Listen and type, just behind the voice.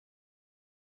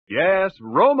Yes,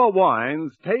 Roma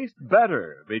wines taste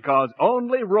better because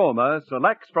only Roma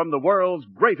selects from the world's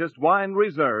greatest wine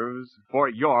reserves for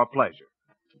your pleasure.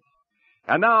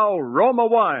 And now, Roma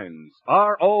Wines,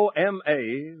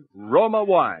 R-O-M-A, Roma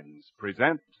Wines,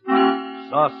 present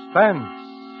Suspense.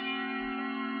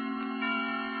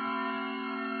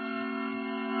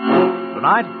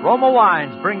 Tonight, Roma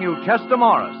Wines bring you Chester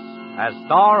Morris as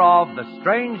star of The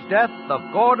Strange Death of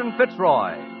Gordon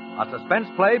Fitzroy, a suspense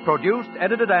play produced,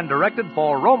 edited, and directed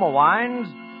for Roma Wines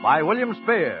by William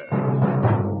Spear.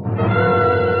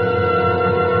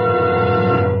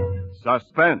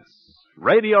 Suspense.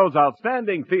 Radio's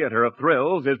outstanding theater of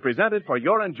thrills is presented for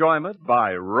your enjoyment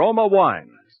by Roma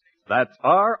Wines. That's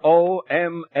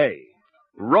R-O-M-A.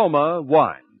 Roma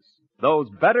Wines. Those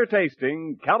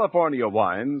better-tasting California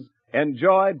wines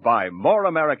enjoyed by more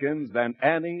Americans than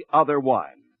any other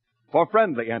wine. For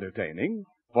friendly entertaining,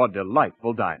 for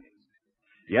delightful dining.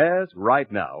 Yes,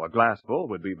 right now, a glassful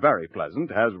would be very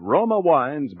pleasant as Roma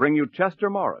Wines bring you Chester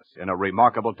Morris in a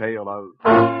remarkable tale of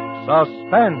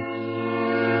Suspense.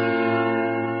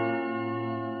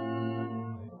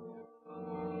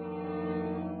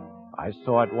 I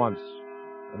saw it once,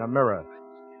 in a mirror,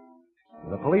 in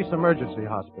the police emergency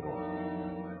hospital.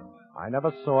 I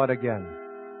never saw it again.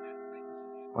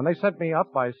 When they sent me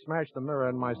up, I smashed the mirror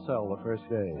in my cell the first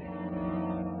day.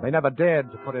 They never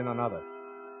dared to put in another.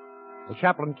 The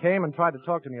chaplain came and tried to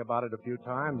talk to me about it a few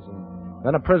times, and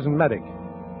then a prison medic.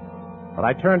 But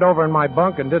I turned over in my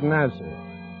bunk and didn't answer.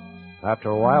 After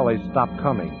a while, they stopped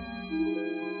coming.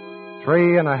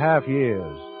 3.5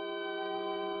 years.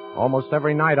 Almost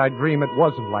every night I'd dream it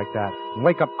wasn't like that, and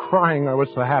wake up crying I was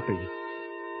so happy.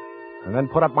 And then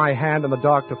put up my hand in the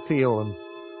dark to feel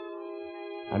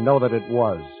and know that it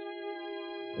was.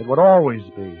 It would always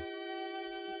be.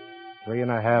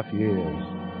 3.5 years.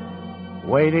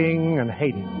 Waiting and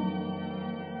hating.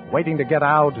 Waiting to get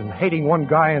out and hating one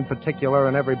guy in particular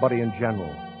and everybody in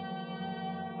general.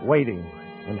 Waiting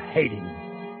and hating.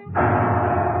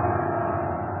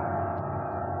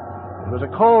 It was a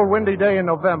cold, windy day in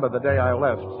November, the day I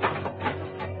left.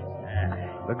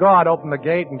 The guard opened the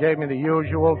gate and gave me the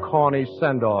usual corny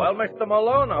send-off. Well, Mr.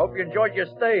 Malone, I hope you enjoyed your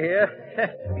stay here.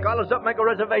 Call us up, make a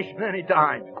reservation any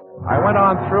time. I went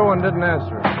on through and didn't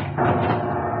answer it.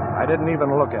 I didn't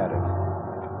even look at it.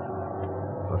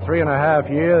 For 3.5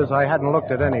 years, I hadn't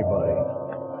looked at anybody.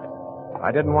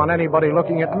 I didn't want anybody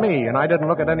looking at me, and I didn't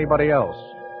look at anybody else.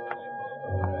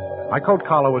 My coat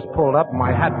collar was pulled up and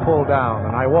my hat pulled down,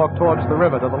 and I walked towards the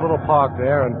river to the little park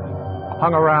there and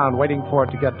hung around waiting for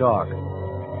it to get dark.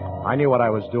 I knew what I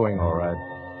was doing, all right.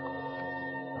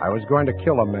 I was going to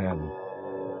kill a man.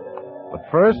 But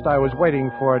first, I was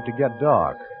waiting for it to get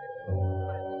dark.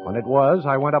 When it was,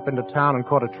 I went up into town and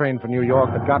caught a train for New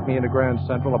York that got me into Grand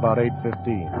Central about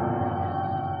 8:15.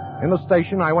 In the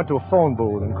station, I went to a phone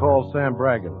booth and called Sam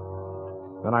Bragan.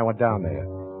 Then I went down there.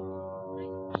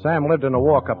 Sam lived in a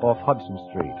walk-up off Hudson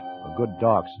Street, a good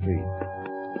dark street.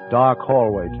 Dark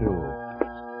hallway, too.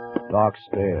 Dark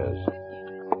stairs.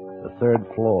 The 3rd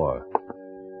floor.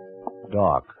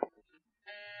 Dark.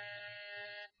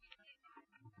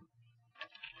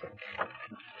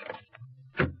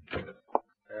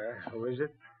 Who is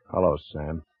it? Hello,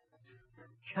 Sam.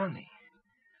 Johnny.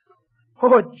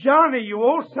 Oh, Johnny, you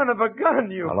old son of a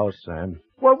gun, you. Hello, Sam.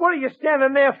 Well, what are you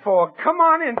standing there for? Come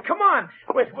on in, come on.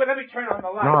 Wait, let me turn on the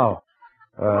light. No.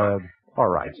 All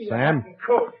right, Sam.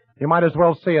 Coat. You might as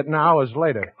well see it now as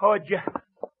later. Oh, Johnny.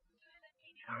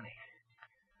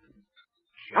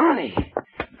 Oh!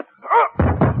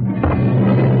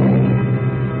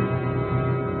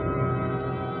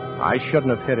 I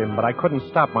shouldn't have hit him, but I couldn't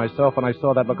stop myself when I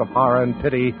saw that look of horror and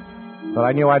pity that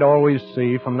I knew I'd always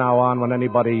see from now on when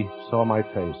anybody saw my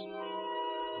face.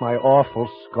 My awful,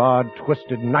 scarred,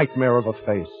 twisted nightmare of a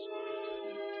face.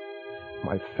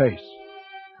 My face.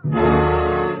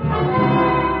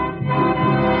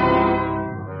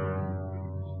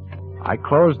 I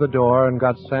closed the door and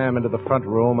got Sam into the front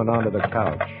room and onto the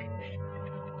couch.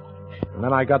 And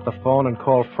then I got the phone and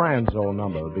called Fran's old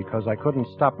number because I couldn't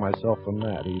stop myself from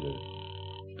that either.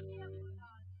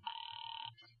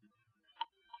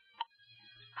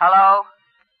 Hello?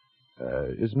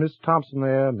 Is Miss Thompson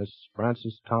there, Miss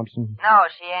Frances Thompson? No,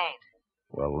 she ain't.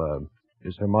 Well,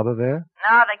 is her mother there?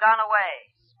 No, they gone away.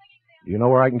 Do you know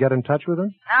where I can get in touch with her?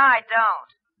 No, I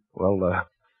don't. Well,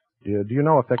 do you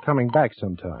know if they're coming back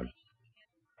sometime?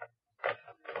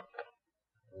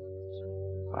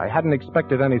 I hadn't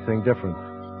expected anything different.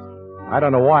 I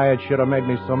don't know why it should have made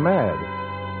me so mad.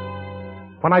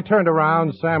 When I turned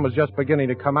around, Sam was just beginning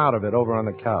to come out of it over on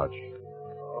the couch.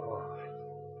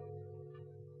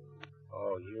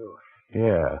 Oh, you.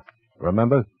 Yeah.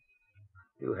 Remember?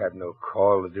 You had no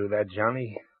call to do that,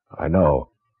 Johnny. I know.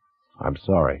 I'm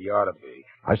sorry. You ought to be.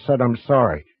 I said I'm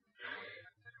sorry.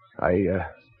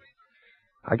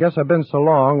 I guess I've been so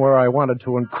long where I wanted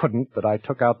to and couldn't that I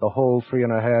took out the whole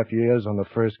 3.5 years on the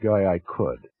first guy I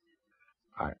could.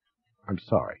 I'm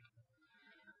sorry.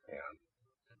 Yeah,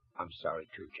 I'm sorry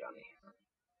too, Johnny.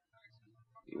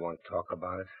 You want to talk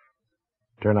about it?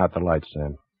 Turn out the lights,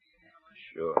 Sam.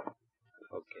 Sure.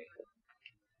 Okay.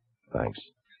 Thanks.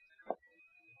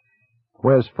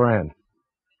 Where's Fran?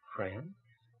 Fran?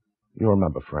 You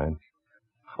remember Fran?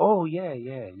 Oh, yeah.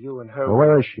 You and her. Well,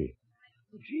 where is she?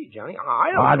 Gee, Johnny,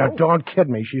 I don't know. No, don't kid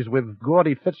me. She's with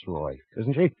Gordy Fitzroy,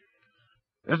 isn't she?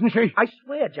 Isn't she? I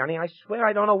swear, Johnny, I swear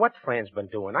I don't know what Fran's been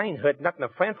doing. I ain't heard nothing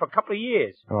of Fran for a couple of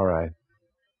years. All right,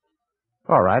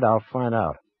 I'll find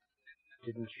out.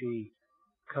 Didn't she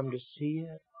come to see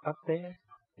you up there?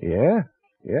 Yeah,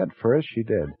 at first she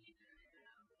did.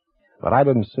 But I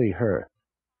didn't see her.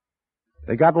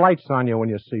 They got lights on you when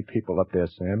you see people up there,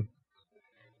 Sam.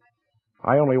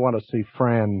 I only want to see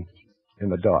Fran in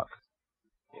the dark.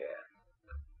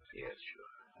 Yeah,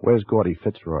 sure. Where's Gordy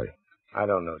Fitzroy? I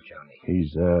don't know, Johnny.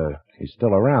 He's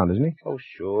still around, isn't he? Oh,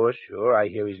 sure. I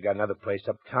hear he's got another place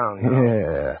uptown now.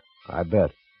 Yeah, I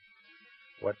bet.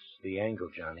 What's the angle,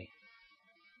 Johnny?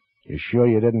 You sure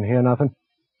you didn't hear nothing?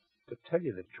 To tell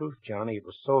you the truth, Johnny, it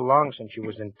was so long since you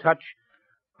was in touch.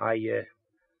 I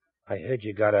heard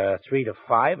you got a 3 to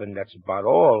 5, and that's about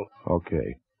all.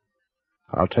 Okay.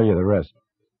 I'll tell you the rest.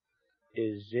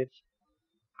 Is it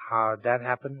how that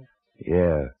happened?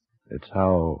 Yeah, it's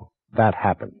how that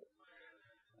happened.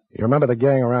 You remember the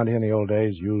gang around here in the old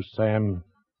days? You, Sam,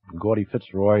 Gordy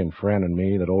Fitzroy, and Fran and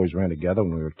me that always ran together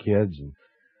when we were kids. And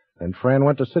then Fran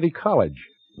went to City College,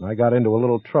 and I got into a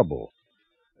little trouble.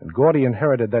 And Gordy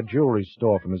inherited that jewelry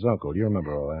store from his uncle. You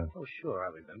remember all that? Oh, sure, I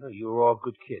remember. You were all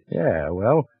good kids. Yeah,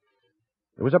 well,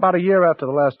 it was about a year after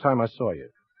the last time I saw you.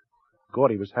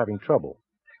 Gordy was having trouble.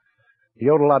 He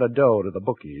owed a lot of dough to the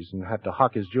bookies and had to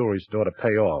hock his jewelry store to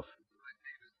pay off.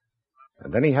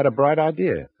 And then he had a bright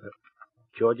idea.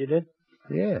 Georgia did?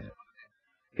 Yeah.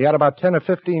 He had about 10 or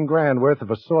 15 grand worth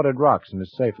of assorted rocks in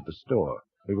his safe at the store.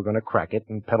 We were going to crack it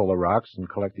and peddle the rocks and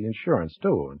collect the insurance,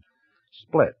 too, and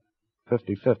split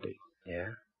 50-50. Yeah?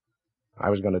 I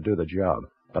was going to do the job,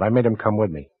 but I made him come with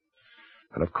me.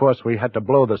 And, of course, we had to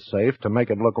blow the safe to make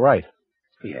it look right.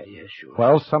 Yeah, sure.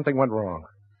 Well, something went wrong.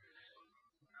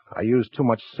 I used too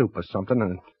much soup or something,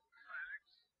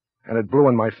 and it blew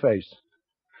in my face.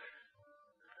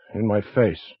 In my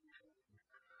face.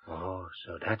 Oh,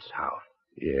 so that's how.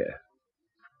 Yeah.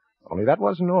 Only that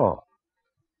wasn't all.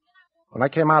 When I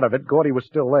came out of it, Gordy was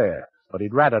still there, but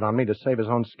he'd ratted on me to save his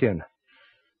own skin.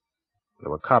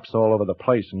 There were cops all over the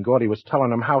place, and Gordy was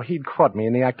telling them how he'd caught me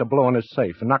in the act of blowing his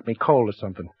safe and knocked me cold or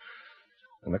something.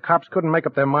 And the cops couldn't make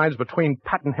up their minds between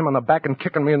patting him on the back and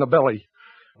kicking me in the belly.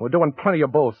 We're doing plenty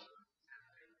of both.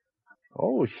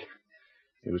 Oh,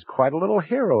 he was quite a little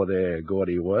hero there,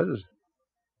 Gordy was.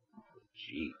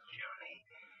 Gee,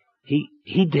 Johnny.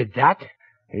 He did that?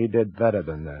 He did better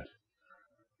than that.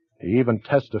 He even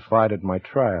testified at my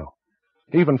trial.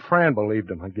 Even Fran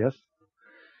believed him, I guess.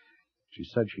 She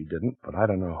said she didn't, but I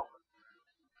don't know.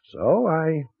 So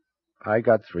I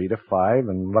got 3 to 5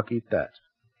 and lucky at that.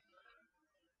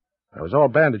 I was all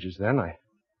bandages then.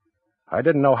 I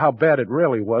didn't know how bad it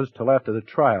really was till after the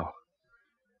trial.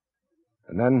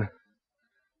 And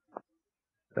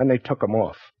then they took him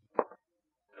off.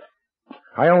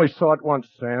 I only saw it once,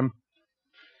 Sam.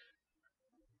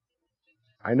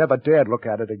 I never dared look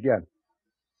at it again.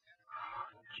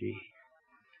 Gee.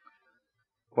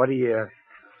 What are you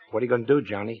going to do,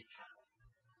 Johnny?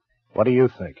 What do you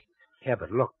think? Yeah,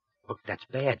 but look, that's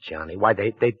bad, Johnny. Why,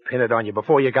 they'd pin it on you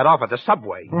before you got off at the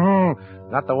subway.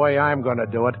 Mm-hmm. Not the way I'm going to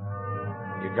do it.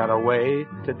 You got a way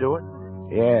to do it?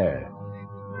 Yeah.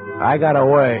 I got a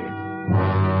way.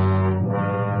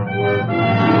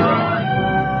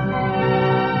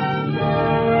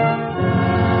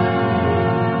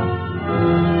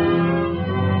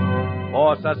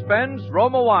 For Suspense,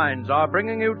 Roma Wines are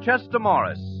bringing you Chester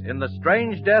Morris in The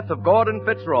Strange Death of Gordon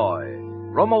Fitzroy.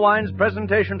 Roma Wines'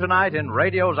 presentation tonight in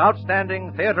radio's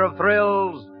outstanding theater of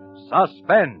thrills,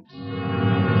 Suspense.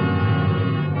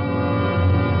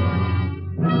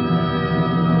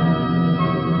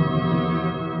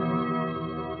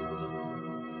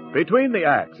 Between the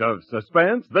acts of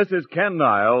Suspense, this is Ken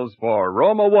Niles for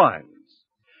Roma Wines.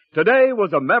 Today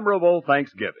was a memorable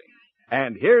Thanksgiving.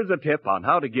 And here's a tip on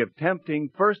how to give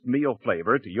tempting first meal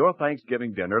flavor to your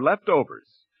Thanksgiving dinner leftovers.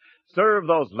 Serve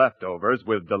those leftovers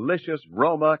with delicious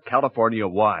Roma California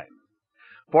wine.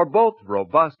 For both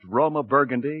robust Roma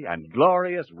Burgundy and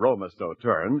glorious Roma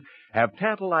Sauterne have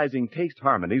tantalizing taste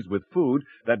harmonies with food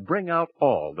that bring out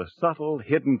all the subtle,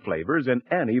 hidden flavors in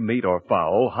any meat or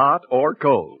fowl, hot or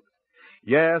cold.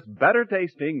 Yes, better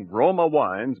tasting Roma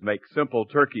wines make simple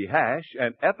turkey hash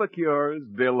an epicure's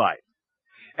delight.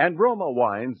 And Roma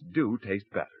wines do taste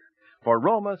better, for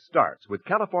Roma starts with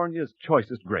California's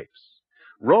choicest grapes.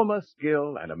 Roma's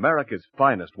skill and America's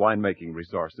finest winemaking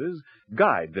resources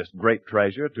guide this grape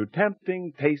treasure to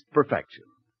tempting taste perfection.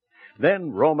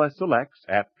 Then Roma selects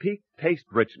at peak taste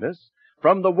richness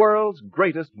from the world's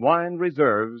greatest wine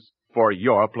reserves for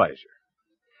your pleasure.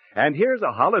 And here's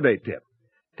a holiday tip.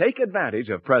 Take advantage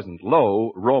of present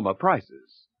low Roma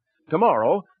prices.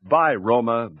 Tomorrow, buy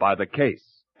Roma by the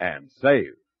case and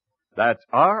save. That's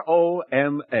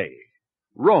R-O-M-A.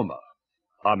 Roma,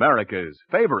 America's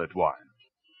favorite wine.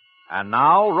 And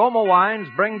now, Roma Wines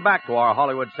bring back to our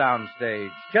Hollywood soundstage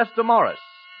Chester Morris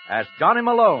as Johnny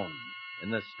Malone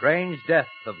in The Strange Death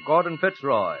of Gordon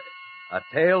Fitzroy, a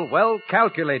tale well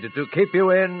calculated to keep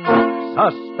you in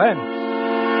suspense.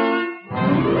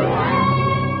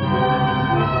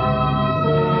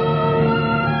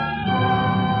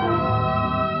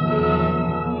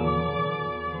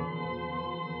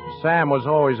 Sam was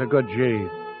always a good G.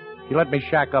 He let me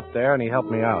shack up there, and he helped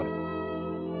me out.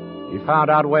 He found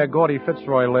out where Gordy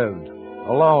Fitzroy lived,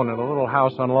 alone in a little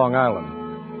house on Long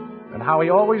Island, and how he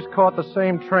always caught the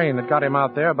same train that got him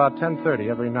out there about 10:30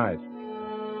 every night.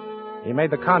 He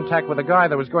made the contact with the guy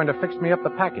that was going to fix me up the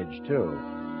package, too.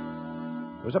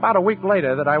 It was about a week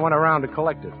later that I went around to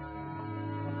collect it.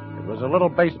 It was a little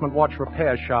basement watch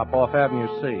repair shop off Avenue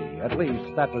C. At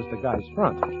least, that was the guy's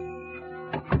front.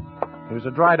 He was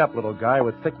a dried-up little guy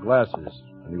with thick glasses,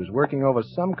 and he was working over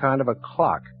some kind of a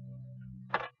clock.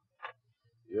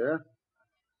 Yeah?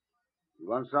 You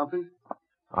want something?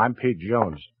 I'm Pete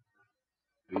Jones.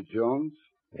 Pete Jones?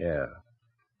 Yeah.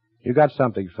 You got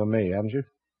something for me, haven't you?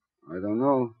 I don't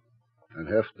know.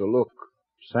 I'd have to look.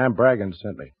 Sam Bragan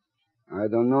sent me. I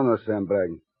don't know no Sam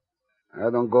Bragan. I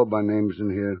don't go by names in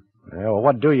here. Yeah, well,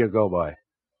 what do you go by?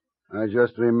 I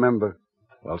just remember.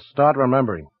 Well, start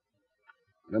remembering.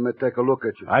 Let me take a look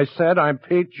at you. I said I'm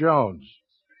Pete Jones.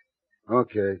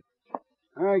 Okay.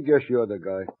 I guess you're the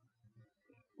guy.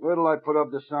 Where'll I put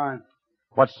up the sign?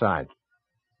 What sign?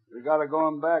 We gotta go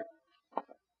on back.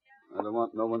 I don't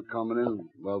want no one coming in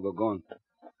while we're gone.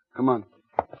 Come on.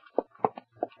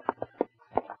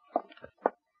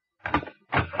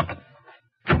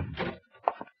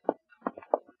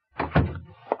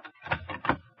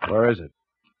 Where is it?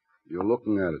 You're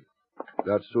looking at it.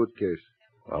 That suitcase.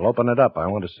 Well, open it up. I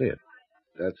want to see it.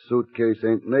 That suitcase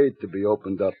ain't made to be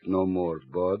opened up no more,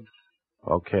 bud.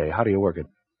 Okay, how do you work it?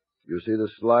 You see the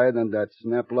slide and that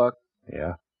snap lock?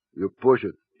 Yeah. You push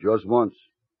it just once.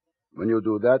 When you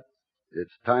do that,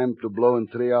 it's time to blow in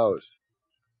 3 hours.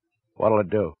 What'll it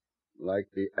do? Like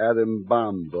the atom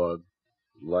bomb, bud.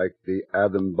 Like the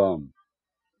atom bomb.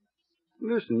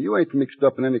 Listen, you ain't mixed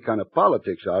up in any kind of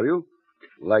politics, are you?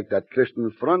 Like that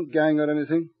Christian Front gang or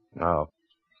anything? No.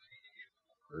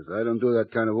 'Cause I don't do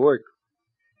that kind of work.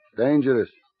 Dangerous.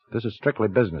 This is strictly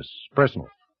business. Personal.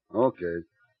 Okay.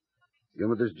 You know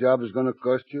what this job is going to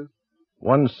cost you?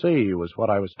 1 C was what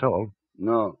I was told.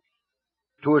 No.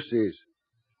 2 C's.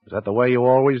 Is that the way you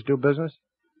always do business?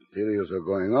 Materials are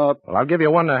going up. Well, I'll give you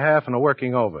 1.5 and a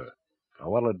working over. Now,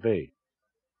 what'll it be?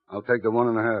 I'll take the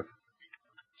 1.5.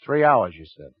 3 hours, you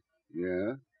said.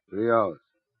 Yeah, 3 hours.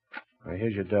 Now,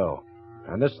 here's your dough.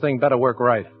 And this thing better work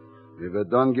right. If it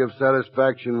don't give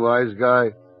satisfaction, wise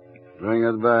guy, bring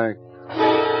it back.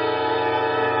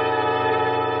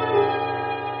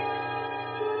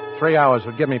 3 hours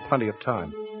would give me plenty of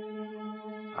time.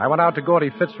 I went out to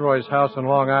Gordy Fitzroy's house on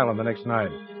Long Island the next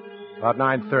night. About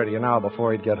 9:30, an hour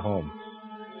before he'd get home.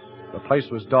 The place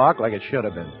was dark like it should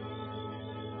have been.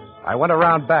 I went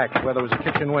around back where there was a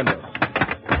kitchen window.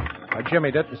 I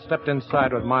jimmied it and stepped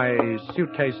inside with my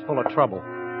suitcase full of trouble.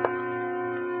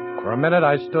 For a minute,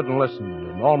 I stood and listened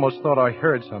and almost thought I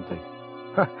heard something.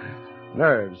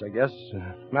 Nerves, I guess.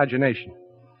 Imagination.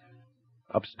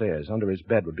 Upstairs, under his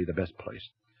bed, would be the best place.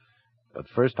 But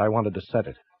first, I wanted to set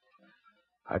it.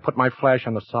 I put my flash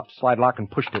on the slide lock and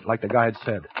pushed it like the guy had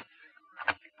said.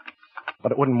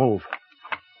 But it wouldn't move.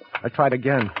 I tried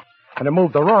again, and it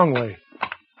moved the wrong way.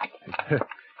 It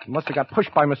must have got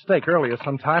pushed by mistake earlier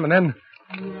sometime, and then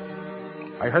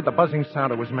I heard the buzzing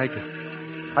sound it was making.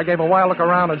 I gave a wild look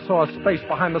around and saw a space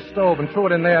behind the stove and threw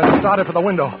it in there and started for the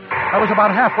window. I was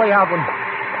about halfway out when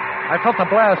I felt the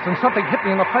blast and something hit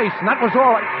me in the face, and that was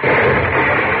all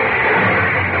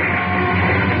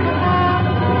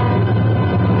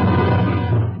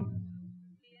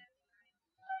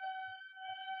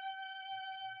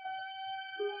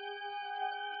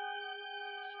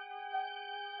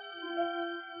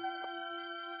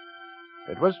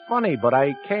It was funny, but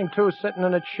I came to sitting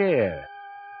in a chair.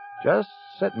 Just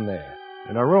sitting there,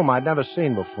 in a room I'd never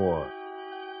seen before.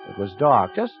 It was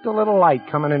dark, just a little light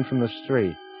coming in from the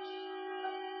street.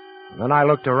 And then I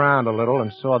looked around a little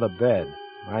and saw the bed.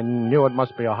 I knew it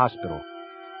must be a hospital.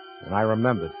 And I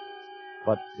remembered.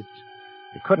 But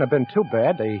it couldn't have been too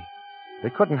bad. They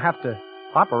couldn't have to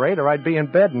operate or I'd be in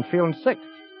bed and feeling sick.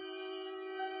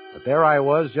 But there I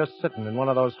was, just sitting in one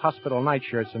of those hospital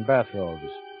nightshirts and bathrobes.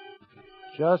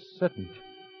 Just sitting.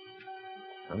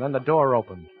 And then the door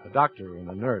opened. A doctor and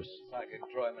a nurse. Psychic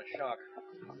throw him a shock.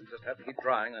 You just have to keep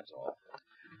trying, that's all.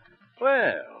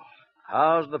 Well,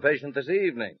 how's the patient this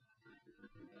evening?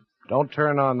 Don't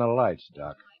turn on the lights,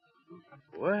 Doc.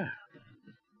 Well,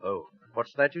 oh,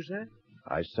 what's that you said?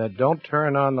 I said don't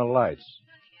turn on the lights.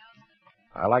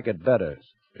 I like it better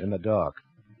in the dark.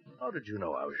 How did you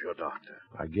know I was your doctor?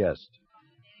 I guessed.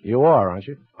 You are, aren't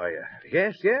you? Why,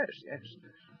 yes.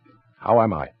 How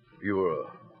am I? You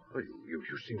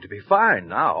seem to be fine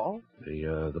now.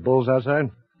 The bulls outside?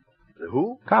 The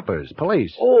who? Coppers,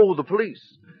 police. Oh, the police.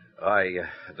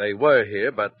 They were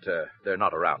here, but they're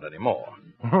not around anymore.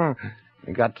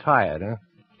 You got tired, huh?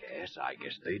 Yes, I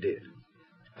guess they did.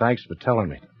 Thanks for telling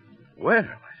me. Well,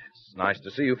 it's nice to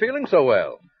see you feeling so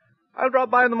well. I'll drop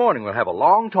by in the morning. We'll have a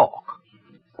long talk.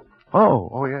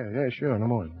 Oh, yeah, sure, in the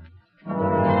morning.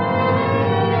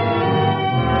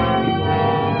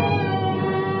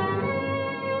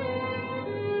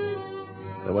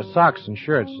 There were socks and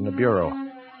shirts in the bureau.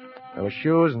 There were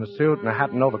shoes and a suit and a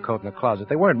hat and overcoat in the closet.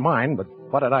 They weren't mine, but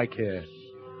what did I care?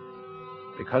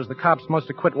 Because the cops must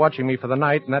have quit watching me for the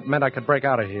night, and that meant I could break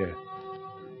out of here.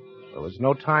 There was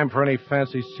no time for any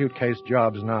fancy suitcase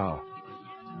jobs now.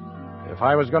 If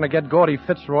I was going to get Gordy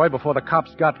Fitzroy before the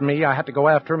cops got me, I had to go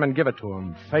after him and give it to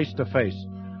him, face to face.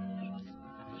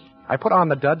 I put on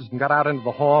the duds and got out into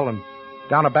the hall and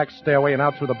down a back stairway and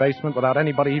out through the basement without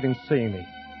anybody even seeing me.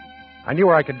 I knew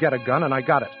where I could get a gun, and I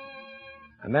got it.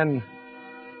 And then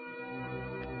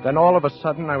all of a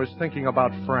sudden, I was thinking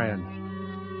about Fran.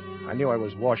 I knew I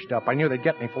was washed up. I knew they'd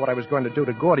get me for what I was going to do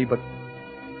to Gordy, but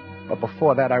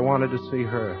before that, I wanted to see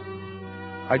her.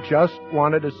 I just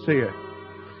wanted to see her.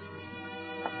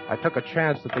 I took a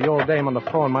chance that the old dame on the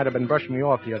phone might have been brushing me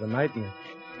off the other night, and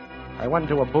I went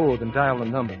into a booth and dialed the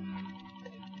number.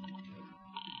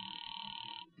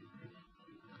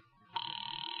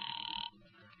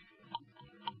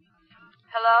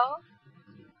 Hello?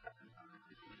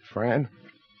 Fran?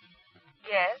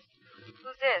 Yes?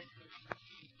 Who's this?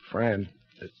 Fran,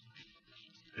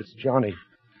 it's Johnny.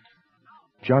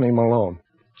 Johnny Malone.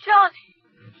 Johnny!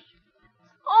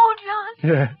 Oh,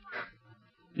 Johnny!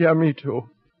 Yeah, me too.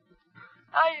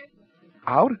 Are you...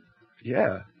 Out?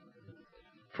 Yeah.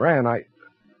 Fran, I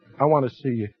want to see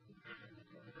you.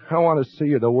 I want to see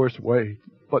you the worst way,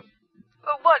 but...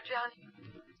 But what, Johnny?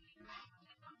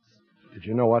 Did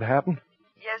you know what happened?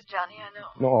 Yes, Johnny,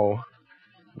 I know.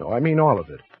 No, I mean all of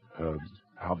it.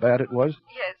 How bad it was?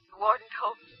 Yes, Warden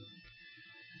told me.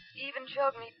 He even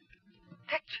showed me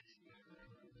pictures.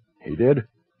 He did?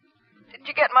 Did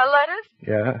you get my letters?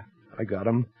 Yeah, I got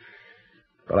them.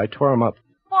 But I tore them up.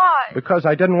 Why? Because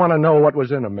I didn't want to know what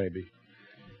was in them, maybe.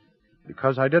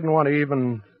 Because I didn't want to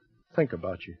even think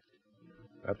about you.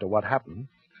 After what happened.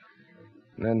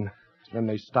 And then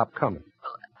they stopped coming.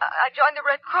 Well, I joined the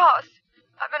Red Cross.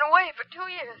 I've been away for 2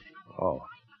 years. Oh.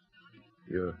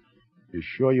 You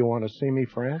sure you want to see me,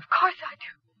 Fran? Of course I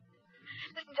do.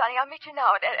 Listen, Johnny, I'll meet you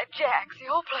now at Jack's, the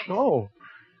old place.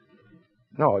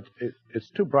 No, it's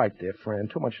too bright there, Fran.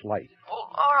 Too much light.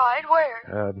 Oh, all right.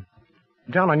 Where?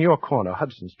 Down on your corner,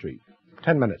 Hudson Street.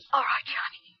 10 minutes. All right,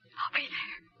 Johnny. I'll be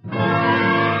there.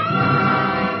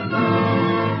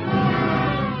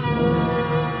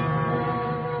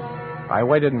 I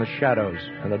waited in the shadows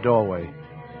in the doorway.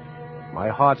 My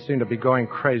heart seemed to be going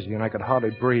crazy, and I could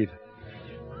hardly breathe.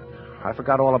 I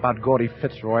forgot all about Gordy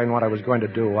Fitzroy and what I was going to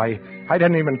do. I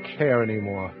didn't even care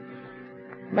anymore.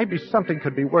 Maybe something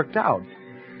could be worked out.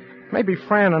 Maybe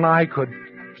Fran and I could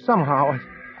somehow...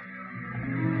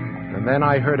 And then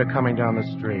I heard her coming down the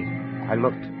street. I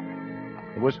looked.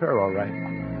 It was her, all right.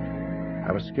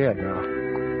 I was scared now.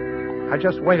 I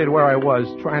just waited where I was,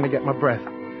 trying to get my breath.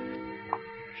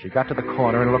 She got to the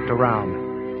corner and looked around.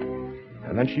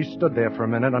 And then she stood there for a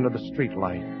minute under the street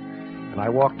light. And I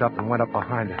walked up and went up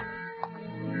behind her.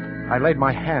 I laid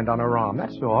my hand on her arm,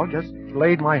 that's all. Just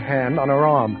laid my hand on her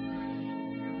arm.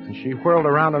 And she whirled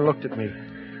around and looked at me.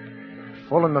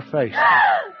 Full in the face.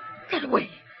 Get away.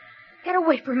 Get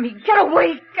away from me. Get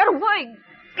away. Get away.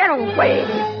 Get away.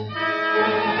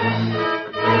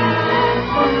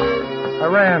 I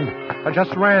ran. I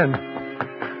just ran.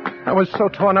 I was so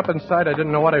torn up inside I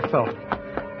didn't know what I felt.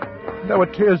 There were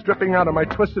tears dripping out of my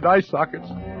twisted eye sockets.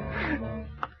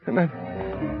 And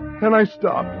then I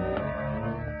stopped.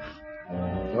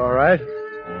 All right.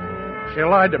 She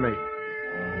lied to me.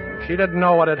 She didn't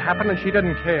know what had happened, and she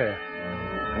didn't care.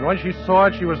 And when she saw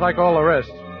it, she was like all the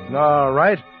rest. All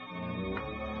right.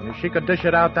 And if she could dish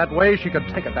it out that way, she could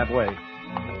take it that way.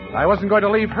 I wasn't going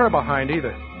to leave her behind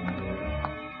either.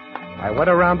 I went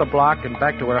around the block and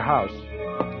back to her house.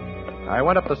 I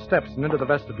went up the steps and into the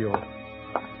vestibule.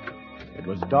 It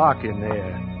was dark in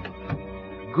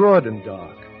there. Good and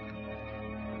dark.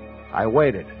 I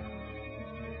waited.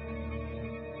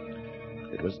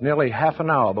 It was nearly half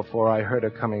an hour before I heard her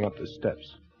coming up the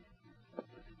steps.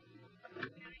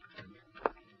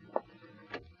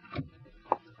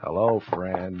 Hello,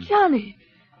 friend. Johnny.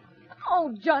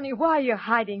 Oh, Johnny, why are you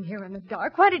hiding here in the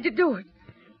dark? Why did you do it?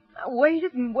 I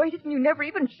waited and waited, and you never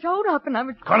even showed up, and I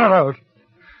was... Cut it out.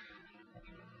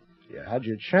 You had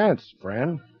your chance,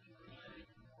 friend.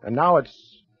 And now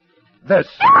it's this.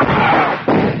 I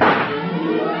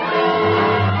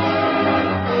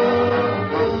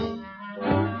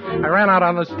ran out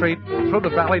on the street, through the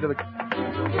valley to the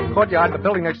courtyard, the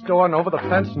building next door, and over the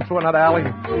fence and through another alley.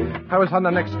 I was on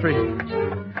the next street.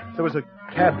 There was a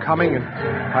cab coming, and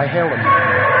I hailed him.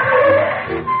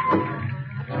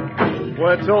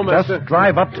 Where to, mister? Just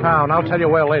drive uptown. I'll tell you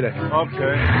where later.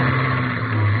 Okay.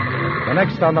 The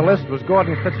next on the list was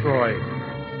Gordon Fitzroy.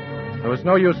 There was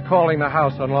no use calling the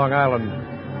house on Long Island.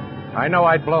 I know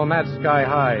I'd blown that sky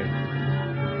high.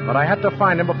 But I had to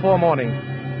find him before morning.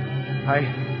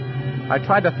 I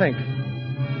tried to think.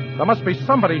 There must be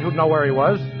somebody who'd know where he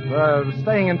was.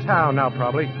 Staying in town now,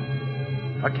 probably.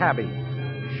 A cabbie.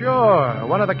 Sure,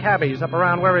 one of the cabbies up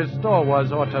around where his store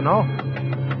was ought to know.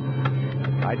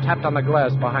 I tapped on the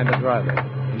glass behind the driver.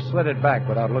 He slid it back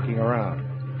without looking around.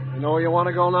 You know where you want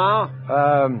to go now?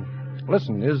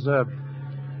 Listen, is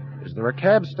there a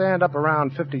cab stand up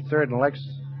around 53rd and Lex?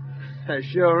 There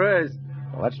sure is.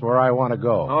 Well, that's where I want to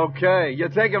go. Okay, you're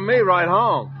taking me right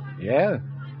home. Yeah?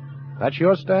 That's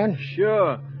your stand?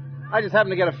 Sure. I just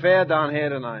happened to get a fare down here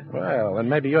tonight. Well, then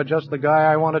maybe you're just the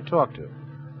guy I want to talk to.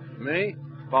 Me?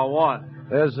 About what?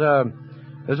 There's a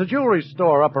jewelry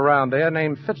store up around there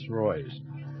named Fitzroy's.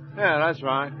 Yeah, that's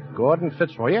right. Gordon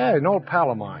Fitzroy. Yeah, an old pal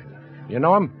of mine. You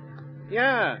know him?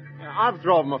 Yeah, I've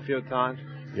drove him a few times.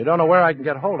 You don't know where I can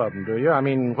get hold of him, do you? I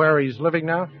mean, where he's living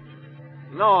now?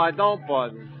 No, I don't,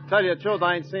 bud. Tell you the truth,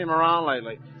 I ain't seen him around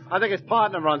lately. I think his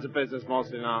partner runs the business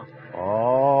mostly now.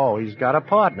 Oh, he's got a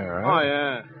partner, huh? Oh,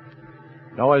 yeah.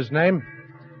 Know his name?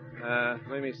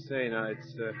 Let me see now.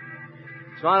 It's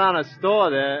right on a store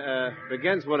there.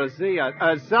 Begins with a Z.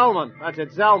 Zellman. That's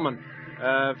it, Zellman.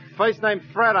 First name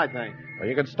Fred, I think. Well,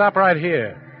 you can stop right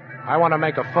here. I want to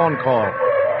make a phone call.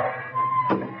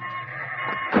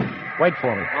 Wait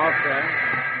for me. Okay.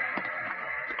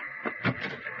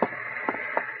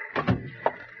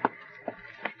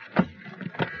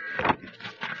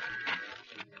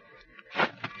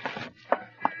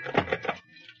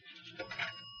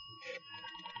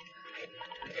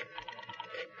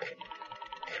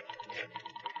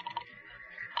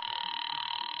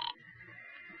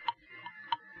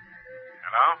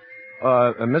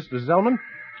 Mr. Zellman?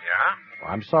 Yeah?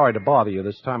 Well, I'm sorry to bother you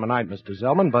this time of night, Mr.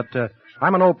 Zellman, but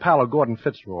I'm an old pal of Gordon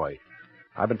Fitzroy.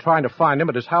 I've been trying to find him,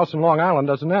 but his house in Long Island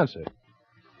doesn't answer.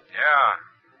 Yeah,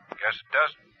 guess it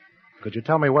doesn't. Could you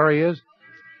tell me where he is?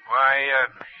 Why,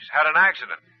 he's had an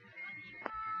accident.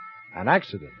 An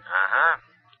accident? Uh-huh.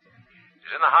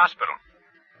 He's in the hospital.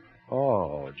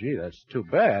 Oh, gee, that's too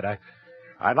bad.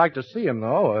 I'd like to see him,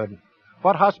 though.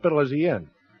 What hospital is he in?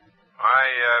 Why,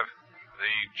 the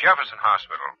Jefferson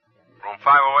Hospital, room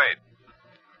 508.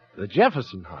 The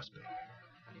Jefferson Hospital?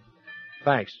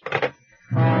 Thanks.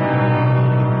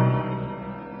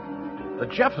 The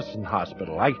Jefferson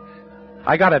Hospital.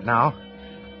 I got it now.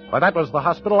 Why, that was the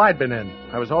hospital I'd been in.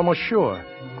 I was almost sure.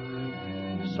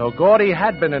 So Gordy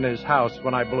had been in his house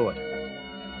when I blew it.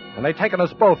 And they'd taken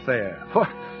us both there.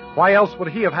 Why else would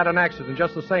he have had an accident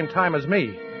just the same time as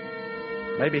me?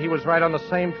 Maybe he was right on the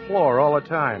same floor all the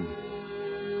time.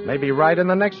 Maybe right in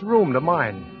the next room to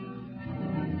mine.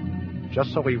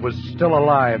 Just so he was still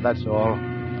alive, that's all.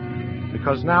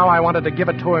 Because now I wanted to give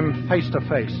it to him face to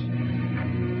face.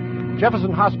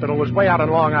 Jefferson Hospital was way out in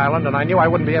Long Island, and I knew I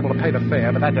wouldn't be able to pay the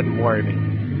fare, but that didn't worry me.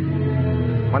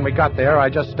 When we got there,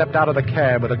 I just stepped out of the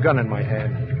cab with a gun in my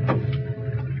hand.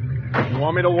 You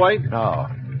want me to wait? No,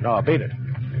 beat it.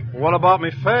 What about me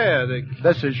fare?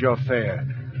 This is your fare.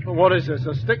 What is this,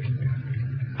 a stick?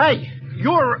 Hey,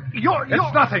 you're...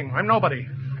 It's nothing. I'm nobody.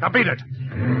 Now beat it.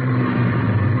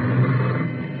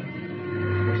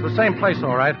 It's the same place,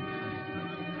 all right.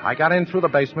 I got in through the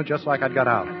basement just like I'd got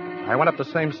out. I went up the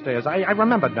same stairs. I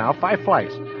remembered now, 5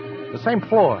 flights. The same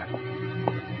floor.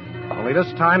 Only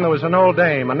this time there was an old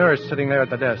dame, a nurse, sitting there at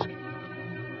the desk.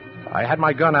 I had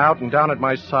my gun out and down at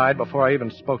my side before I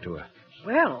even spoke to her.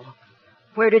 Well,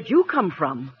 where did you come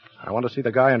from? I want to see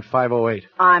the guy in 508.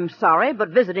 I'm sorry, but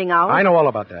visiting hours... I know all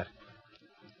about that.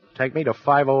 Take me to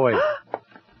 508.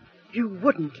 You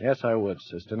wouldn't. Yes, I would,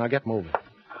 sister. Now get moving.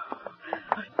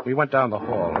 We went down the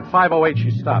hall. At 508,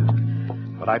 she stopped.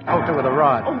 But I poked her with a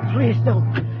rod. Oh, please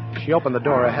don't. She opened the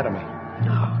door ahead of me.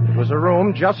 It was a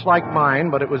room just like mine,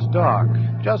 but it was dark.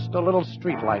 Just a little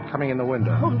street light coming in the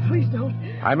window. Oh, please don't.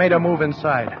 I made her move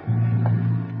inside.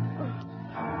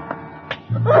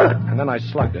 And then I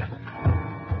slugged her.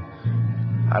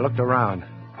 I looked around.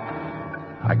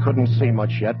 I couldn't see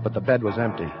much yet, but the bed was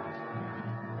empty.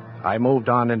 I moved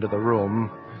on into the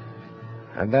room,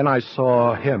 and then I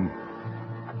saw him,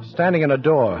 standing in a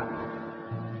door.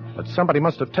 But somebody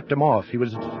must have tipped him off. He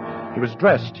was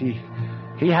dressed. He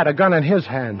had a gun in his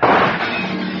hand.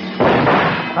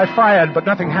 I fired, but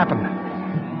nothing happened.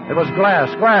 It was glass.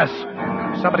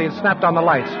 Somebody had snapped on the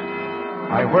lights.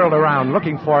 I whirled around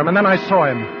looking for him, and then I saw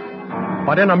him.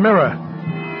 But in a mirror.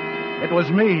 It was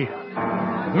me.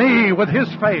 Me with his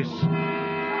face.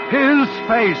 His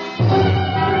face.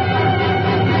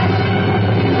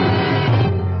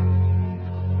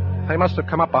 They must have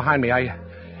come up behind me.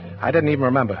 I didn't even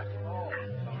remember.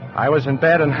 I was in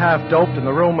bed and half doped, and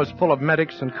the room was full of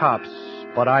medics and cops.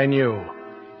 But I knew.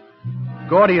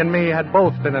 Gordy and me had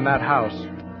both been in that house.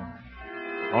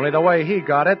 Only the way he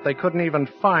got it, they couldn't even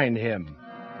find him.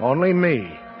 Only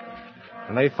me.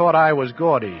 And they thought I was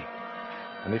Gordy.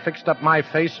 And they fixed up my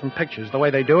face from pictures the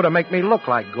way they do to make me look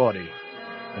like Gordy.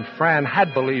 And Fran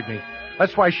had believed me.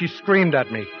 That's why she screamed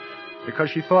at me.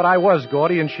 Because she thought I was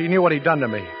Gordy, and she knew what he'd done to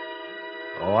me.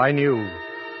 Oh, I knew.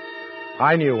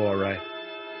 I knew, all right.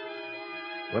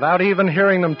 Without even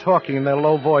hearing them talking in their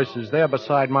low voices there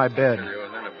beside my bed. And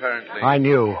then apparently... I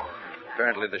knew.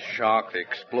 Apparently the shock, the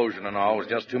explosion and all was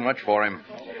just too much for him.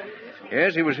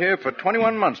 Yes, he was here for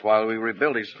 21 months while we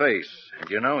rebuilt his face. And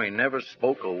you know, he never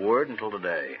spoke a word until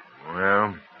today.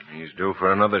 Well, he's due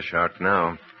for another shock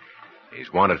now.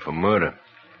 He's wanted for murder.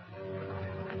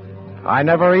 I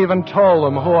never even told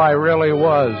them who I really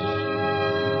was.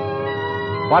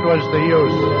 What was the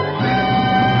use?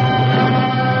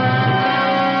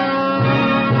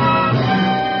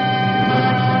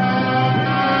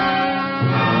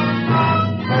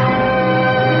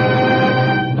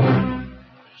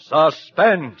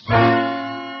 Suspense.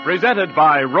 Presented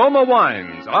by Roma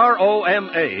Wines,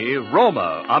 R-O-M-A,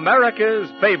 Roma, America's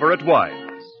favorite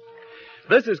wines.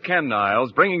 This is Ken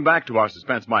Niles bringing back to our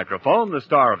suspense microphone the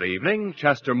star of the evening,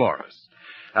 Chester Morris.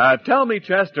 Tell me,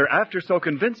 Chester, after so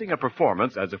convincing a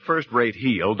performance as a first-rate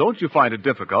heel, don't you find it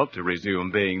difficult to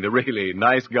resume being the really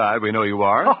nice guy we know you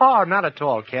are? Oh, not at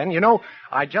all, Ken. You know,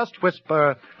 I just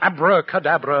whisper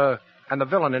abracadabra, and the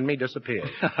villain in me disappears.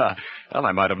 Well,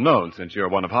 I might have known, since you're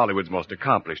one of Hollywood's most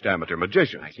accomplished amateur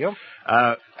magicians. Thank you.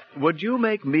 Would you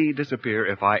make me disappear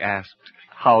if I asked,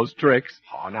 how's tricks?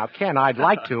 Oh, now, Ken, I'd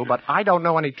like to, but I don't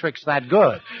know any tricks that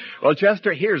good. Well,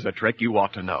 Chester, here's a trick you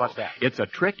ought to know. What's that? It's a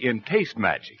trick in taste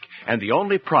magic, and the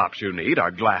only props you need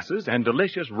are glasses and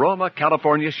delicious Roma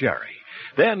California sherry.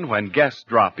 Then, when guests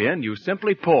drop in, you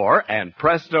simply pour, and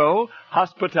presto,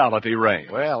 hospitality reigns.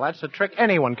 Well, that's a trick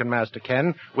anyone can master,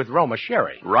 Ken, with Roma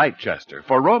sherry. Right, Chester,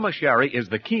 for Roma sherry is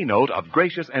the keynote of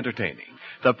gracious entertaining,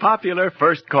 the popular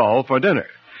first call for dinner.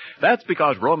 That's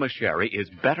because Roma sherry is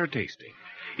better tasting.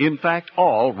 In fact,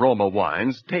 all Roma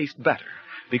wines taste better,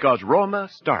 because Roma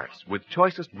starts with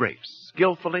choicest grapes,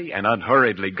 skillfully and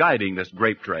unhurriedly guiding this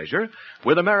grape treasure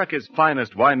with America's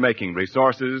finest winemaking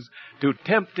resources to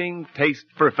tempting taste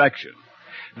perfection.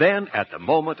 Then, at the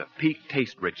moment of peak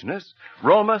taste richness,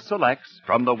 Roma selects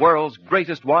from the world's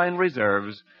greatest wine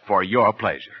reserves for your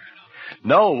pleasure.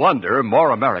 No wonder more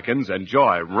Americans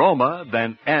enjoy Roma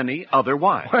than any other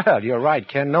wine. Well, you're right,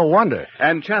 Ken. No wonder.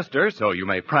 And Chester, so you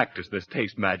may practice this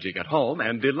taste magic at home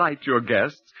and delight your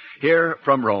guests, here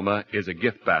from Roma is a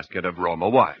gift basket of Roma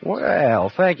wine. Well,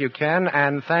 thank you, Ken,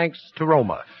 and thanks to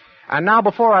Roma. And now,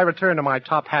 before I return to my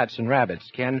top hats and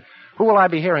rabbits, Ken, who will I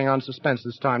be hearing on Suspense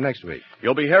this time next week?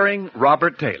 You'll be hearing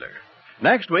Robert Taylor.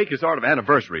 Next week is sort of an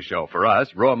anniversary show for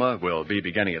us. Roma will be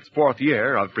beginning its 4th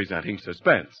year of presenting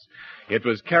Suspense. It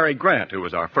was Cary Grant who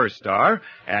was our first star,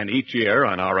 and each year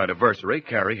on our anniversary,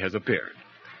 Cary has appeared.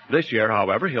 This year,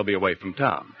 however, he'll be away from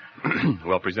town.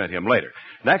 We'll present him later.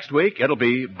 Next week, it'll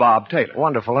be Bob Taylor.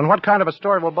 Wonderful. And what kind of a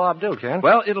story will Bob do, Ken?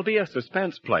 Well, it'll be a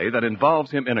suspense play that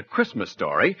involves him in a Christmas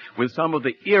story with some of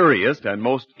the eeriest and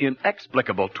most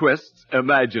inexplicable twists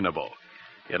imaginable.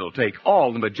 It'll take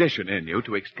all the magician in you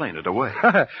to explain it away.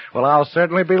 Well, I'll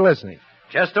certainly be listening.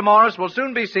 Chester Morris will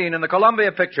soon be seen in the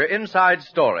Columbia picture Inside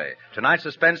Story. Tonight's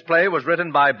suspense play was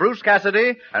written by Bruce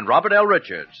Cassidy and Robert L.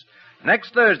 Richards.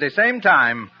 Next Thursday, same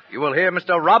time, you will hear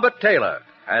Mr. Robert Taylor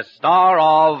as star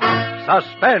of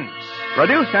Suspense.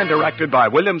 Produced and directed by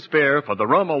William Spear for the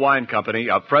Roma Wine Company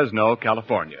of Fresno,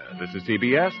 California. This is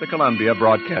CBS, the Columbia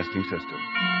Broadcasting System.